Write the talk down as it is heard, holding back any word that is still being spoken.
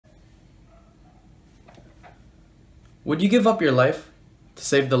Would you give up your life to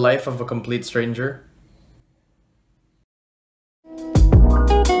save the life of a complete stranger?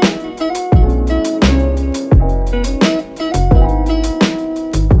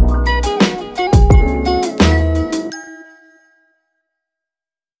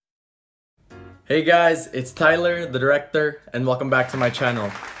 Hey guys, it's Tyler, the director, and welcome back to my channel,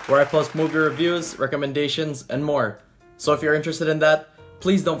 where I post movie reviews, recommendations, and more. So if you're interested in that,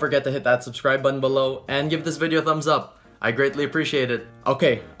 please don't forget to hit that subscribe button below and give this video a thumbs up. I greatly appreciate it.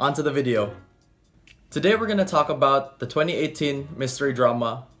 Okay, on to the video. Today we're going to talk about the 2018 mystery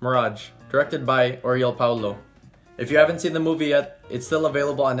drama, Mirage, directed by Oriol Paulo. If you haven't seen the movie yet, it's still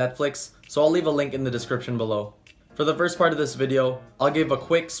available on Netflix, so I'll leave a link in the description below. For the first part of this video, I'll give a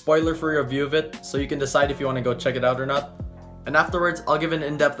quick spoiler-free review of it so you can decide if you want to go check it out or not. And afterwards, I'll give an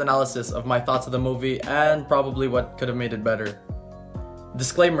in-depth analysis of my thoughts of the movie and probably what could have made it better.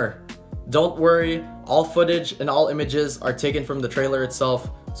 Disclaimer: don't worry, all footage and all images are taken from the trailer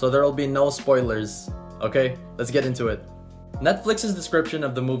itself, so there will be no spoilers. Okay, let's get into it. Netflix's description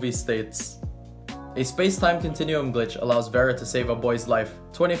of the movie states, "A space-time continuum glitch allows Vera to save a boy's life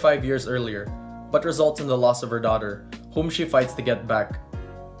 25 years earlier, but results in the loss of her daughter, whom she fights to get back."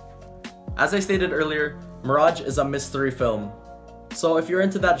 As I stated earlier, Mirage is a mystery film. So if you're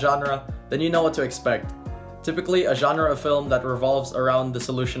into that genre, then you know what to expect. Typically a genre of film that revolves around the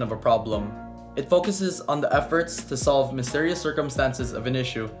solution of a problem. It focuses on the efforts to solve mysterious circumstances of an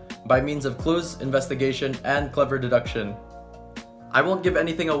issue by means of clues, investigation, and clever deduction. I won't give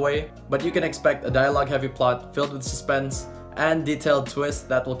anything away, but you can expect a dialogue-heavy plot filled with suspense and detailed twists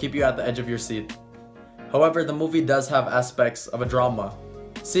that will keep you at the edge of your seat. However, the movie does have aspects of a drama,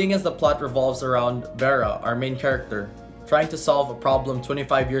 seeing as the plot revolves around Vera, our main character, trying to solve a problem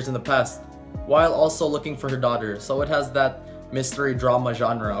 25 years in the past, while also looking for her daughter, so it has that mystery drama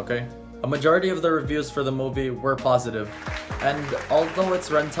genre, okay? A majority of the reviews for the movie were positive, and although its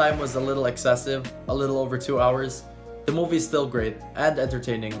runtime was a little excessive, a little over 2 hours, the movie is still great and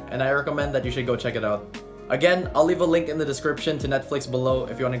entertaining, and I recommend that you should go check it out. Again, I'll leave a link in the description to Netflix below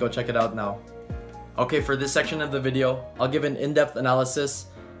if you want to go check it out now. Okay, for this section of the video, I'll give an in-depth analysis,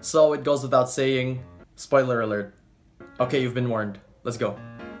 so it goes without saying, spoiler alert. Okay, you've been warned. Let's go.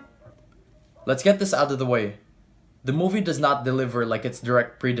 Let's get this out of the way. The movie does not deliver like its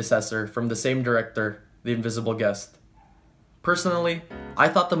direct predecessor from the same director, The Invisible Guest. Personally, I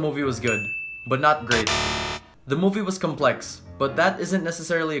thought the movie was good, but not great. The movie was complex, but that isn't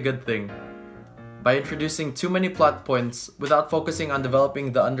necessarily a good thing. By introducing too many plot points without focusing on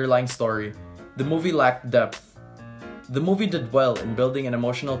developing the underlying story, the movie lacked depth. The movie did well in building an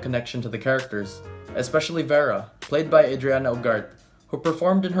emotional connection to the characters, especially Vera, played by Adriana Ugarte, who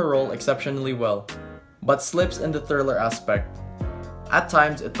performed in her role exceptionally well, but slips in the thriller aspect. At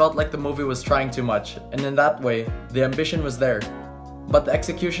times, it felt like the movie was trying too much, and in that way, the ambition was there, but the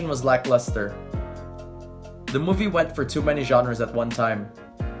execution was lackluster. The movie went for too many genres at one time: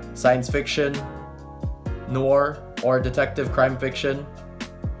 science fiction, noir or detective crime fiction,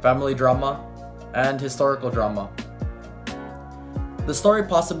 family drama, and historical drama. The story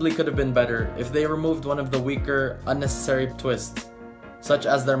possibly could have been better if they removed one of the weaker, unnecessary twists, such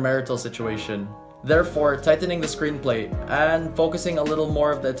as their marital situation, therefore tightening the screenplay and focusing a little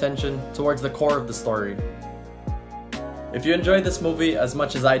more of the attention towards the core of the story. If you enjoyed this movie as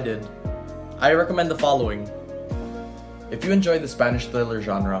much as I did, I recommend the following. If you enjoy the Spanish thriller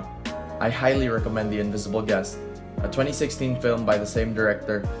genre, I highly recommend The Invisible Guest, a 2016 film by the same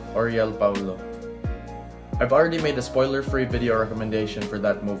director, Oriol Paulo. I've already made a spoiler-free video recommendation for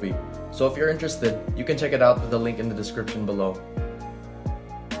that movie, so if you're interested, you can check it out with the link in the description below.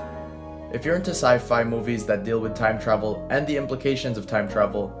 If you're into sci-fi movies that deal with time travel and the implications of time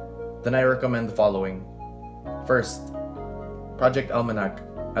travel, then I recommend the following. First, Project Almanac,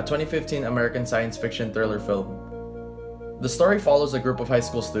 a 2015 American science fiction thriller film. The story follows a group of high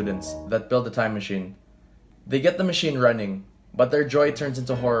school students that build a time machine. They get the machine running, but their joy turns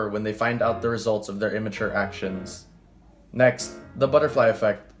into horror when they find out the results of their immature actions. Next, The Butterfly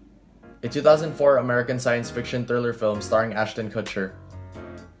Effect, a 2004 American science fiction thriller film starring Ashton Kutcher.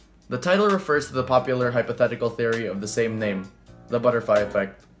 The title refers to the popular hypothetical theory of the same name, the butterfly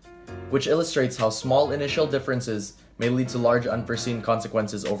effect, which illustrates how small initial differences may lead to large unforeseen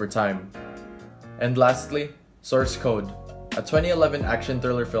consequences over time. And lastly, Source Code, a 2011 action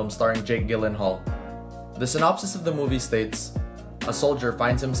thriller film starring Jake Gyllenhaal. The synopsis of the movie states, a soldier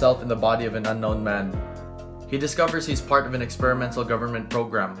finds himself in the body of an unknown man. He discovers he's part of an experimental government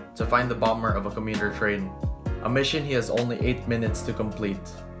program to find the bomber of a commuter train, a mission he has only 8 minutes to complete.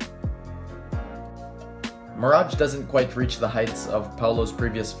 Mirage doesn't quite reach the heights of Paulo's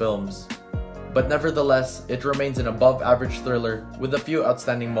previous films. but nevertheless, it remains an above-average thriller with a few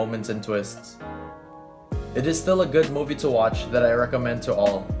outstanding moments and twists. It is still a good movie to watch that I recommend to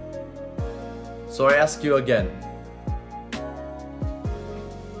all. So I ask you again,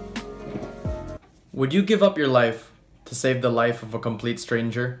 would you give up your life to save the life of a complete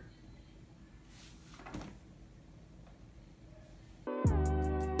stranger?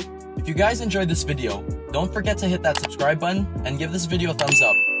 If you guys enjoyed this video, don't forget to hit that subscribe button and give this video a thumbs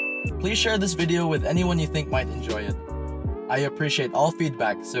up. Please share this video with anyone you think might enjoy it. I appreciate all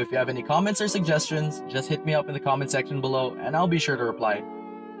feedback, so if you have any comments or suggestions, just hit me up in the comment section below and I'll be sure to reply.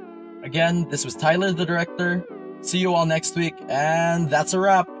 Again, this was Tyler the Director. See you all next week, and that's a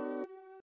wrap!